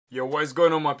Yo, what is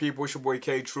going on, my people? It's your boy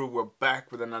Kaytrue. We're back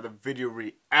with another video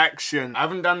reaction. I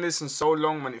haven't done this in so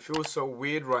long, man. It feels so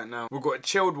weird right now. We've got a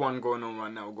chilled one going on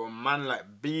right now. We've got a man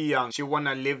like Be Young. She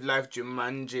wanna live life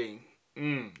Jumanji.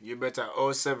 You better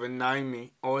 079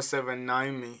 me,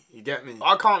 079 me. You get me?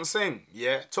 I can't sing,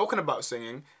 yeah. Talking about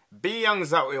singing, Be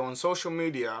Young's out here on social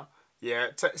media, yeah,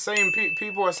 saying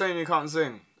people are saying you can't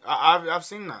sing. I've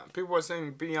seen that. People are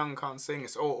saying Be Young can't sing.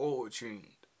 It's all auto-tuned.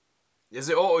 Is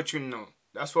it auto-tuned? No.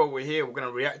 That's why we're here. We're going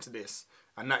to react to this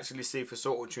and actually see if it's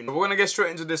auto-tuned. We're going to get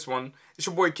straight into this one. It's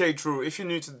your boy Kaytrue. If you're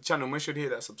new to the channel, make sure to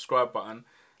hit that subscribe button.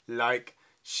 Like,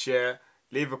 share,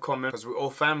 leave a comment. Because we're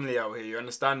all family out here. You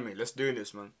understand me? Let's do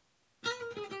this, man.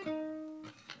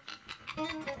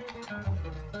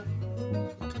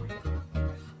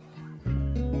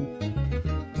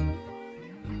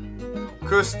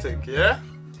 Acoustic, yeah?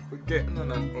 We're getting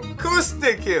on an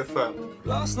acoustic here, fam.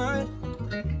 Last night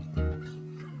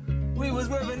we was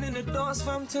wearing in the dance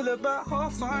fam till about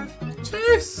 5:30.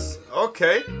 Jeez.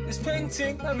 Okay. This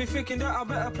painting got me thinking that I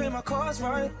better play my cards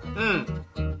right.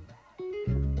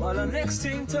 While the next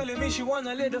thing telling me she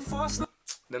wanna live the fast life.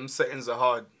 Them settings are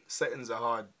hard. Settings are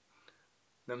hard.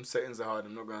 Them settings are hard.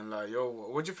 I'm not gonna lie. Yo,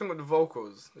 what do you think of the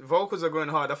vocals? The vocals are going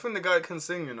hard. I think the guy can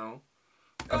sing, you know.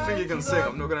 I think he can sing.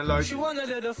 I'm not gonna lie. She wanna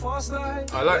live the fast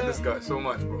life. I like this guy so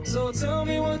much, bro. So tell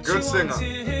me what good you singer.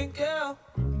 Want, girl.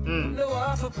 No,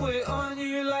 I have to put it on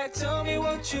you. Like, tell me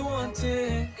what you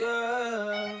wanted,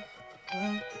 girl.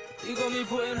 You got me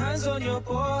putting hands on your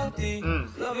body.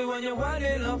 Love it when you're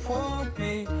winding up on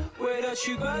me. Way that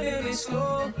you grinding it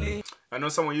slowly. I know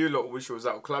some of you lot wish you was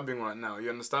out clubbing right now. You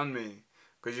understand me?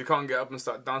 Because you can't get up and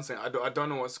start dancing. I don't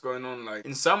know what's going on. Like,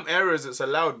 in some areas it's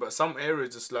allowed, but some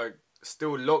areas it's like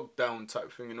still lockdown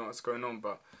type thing. You know what's going on,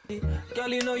 but girl,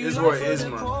 you know you is what it is,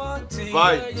 man.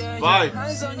 Vibes.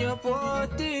 Hands on your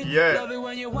body. Yeah. Love it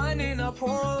when you're winding up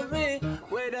on me.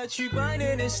 Way that you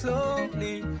grinding it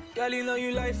slowly. Girl, you know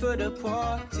you like for the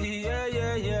party.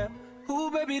 Yeah.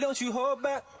 Ooh, baby, don't you hold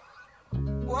back.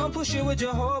 One push it with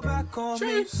your whole back on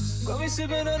me. Got me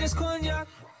sipping on this cognac.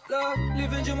 Love,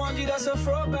 living Jumanji, that's a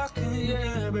throwback.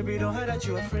 Yeah, baby, don't hide that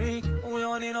you a freak. We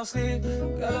don't need no sleep.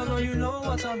 Girl, I know you know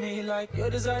what I mean. Like, your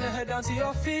designer head down to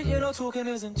your feet. You know, talking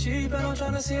isn't cheap. And I'm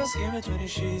trying to see your skin between the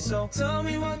sheets. So tell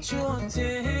me what you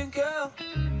wanting, girl.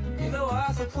 You know I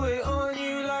have to put it on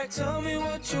you. Like, tell me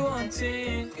what you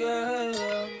wanting,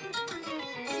 girl.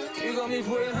 You got me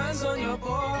putting hands on your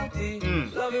body.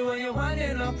 Love it when you're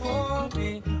winding up on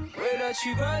me. Way that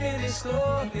you grinding it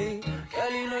slowly.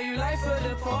 Girl, you know you like for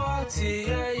the party.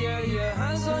 Yeah.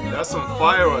 Hands on your That's some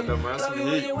fire on them, man. That's some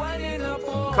heat.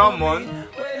 Come on.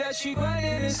 Way that you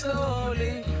grinding it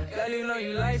slowly. Girl, you know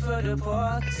you like for the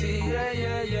party.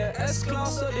 Yeah.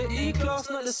 S-class or the E-class,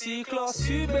 not the C-class.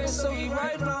 Two base, so we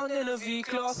ride round in a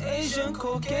V-class. Asian,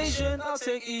 Caucasian, I'll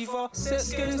take Eva. Set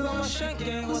skins on my shank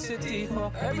game, what's it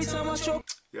deeper? Every time I choke.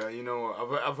 Yeah, you know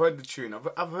what? I've heard the tune.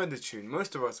 I've heard the tune.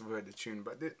 Most of us have heard the tune,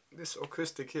 but this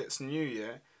acoustic hit's new,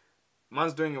 yeah.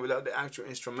 Man's doing it without the actual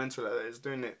instrumental. Like that. It's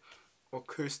doing it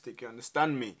acoustic. You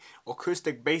understand me?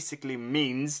 Acoustic basically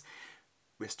means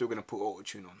we're still gonna put auto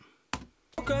tune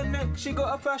on. Neck, she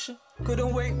got a passion.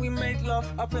 Couldn't wait, we made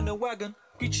love up in the wagon.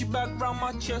 Gucci bag round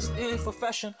my chest, in for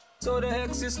fashion. So the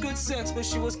ex is good sex, but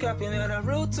she was capping it. A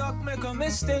real talk, make a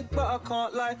mistake, but I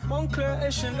can't lie. Montclair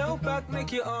and Chanel back,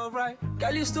 make it alright.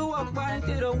 Gal used to walk by,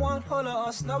 didn't want all of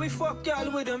us. Now we fuck gal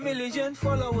with 1 million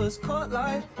followers, can't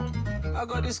lie. I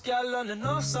got this gal on the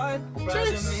north side,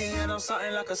 rising me and I'm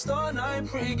something like a star 9.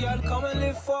 Pretty gal, come and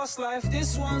live fast life.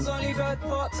 This one's only bad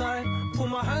part time. Put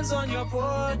my hands on your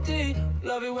body.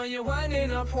 Love it when you're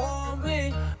winding up on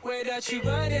me. Way that you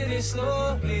grinding it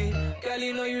slowly. Girl,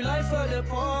 you know you like for the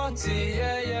party.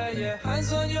 Yeah.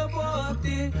 Hands on your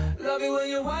body. Love it when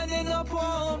you're winding up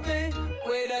on me.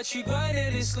 Way that you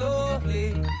grinding it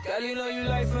slowly. Girl, you know you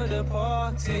like for the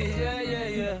party.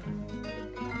 Yeah.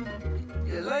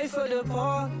 Your life for the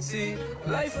party,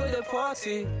 life for the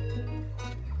party.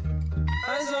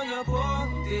 Hands on your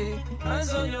body,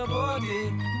 hands on your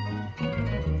body.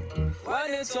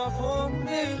 Wind it up on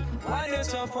me, wind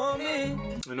it up on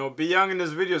me. You know, Be Young in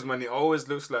his videos, man, he always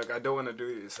looks like, I don't want to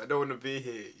do this. I don't want to be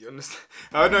here. You understand?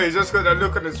 I don't know, he's just got that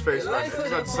look on his face, man. He's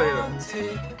got to say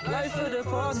that. Life for the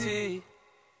party.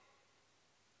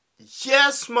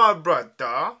 Yes, my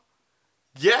brother.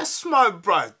 Yes, my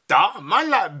brother. Man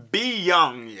like Be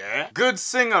Young, yeah? Good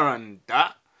singer and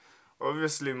that.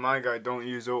 Obviously, my guy don't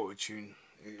use auto-tune.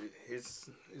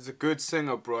 He's a good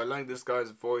singer, bro. I like this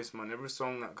guy's voice, man. Every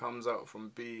song that comes out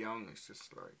from Be Young, it's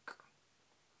just like...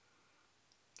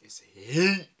 It's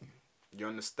heat. You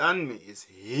understand me? It's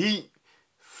heat.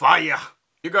 Fire.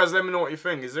 You guys let me know what you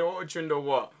think. Is it auto-tuned or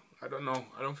what? I don't know.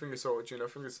 I don't think it's auto-tune. I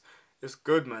think it's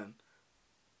good, man.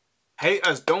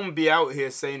 Haters, don't be out here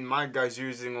saying my guy's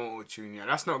using auto-tune. Yeah,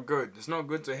 that's not good. It's not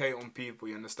good to hate on people,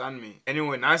 you understand me?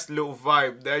 Anyway, nice little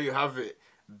vibe. There you have it.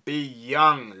 Be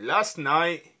young. Last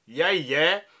night,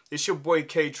 yeah. It's your boy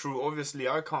Kaytrue. Obviously,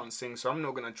 I can't sing, so I'm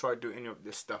not going to try to do any of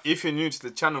this stuff. If you're new to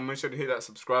the channel, make sure to hit that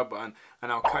subscribe button,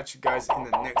 and I'll catch you guys in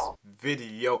the next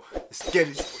video. Let's get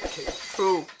it,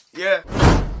 Kaytrue.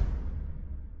 Yeah.